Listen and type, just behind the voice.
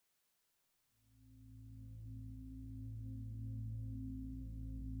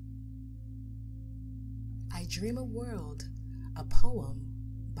I Dream a World, a poem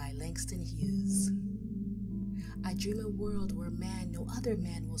by Langston Hughes. I dream a world where man no other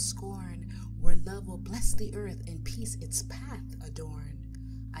man will scorn, where love will bless the earth and peace its path adorn.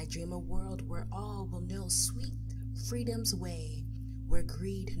 I dream a world where all will know sweet freedom's way, where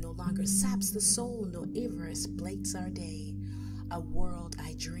greed no longer saps the soul, no avarice blights our day. A world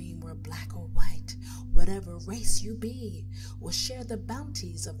I dream where black or white, whatever race you be, will share the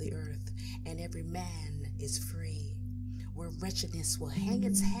bounties of the earth, and every man is free. Where wretchedness will hang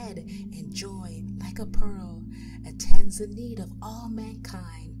its head, and joy, like a pearl, attends the need of all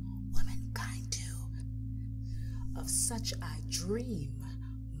mankind, womankind too. Of such I dream,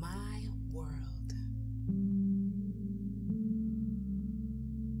 my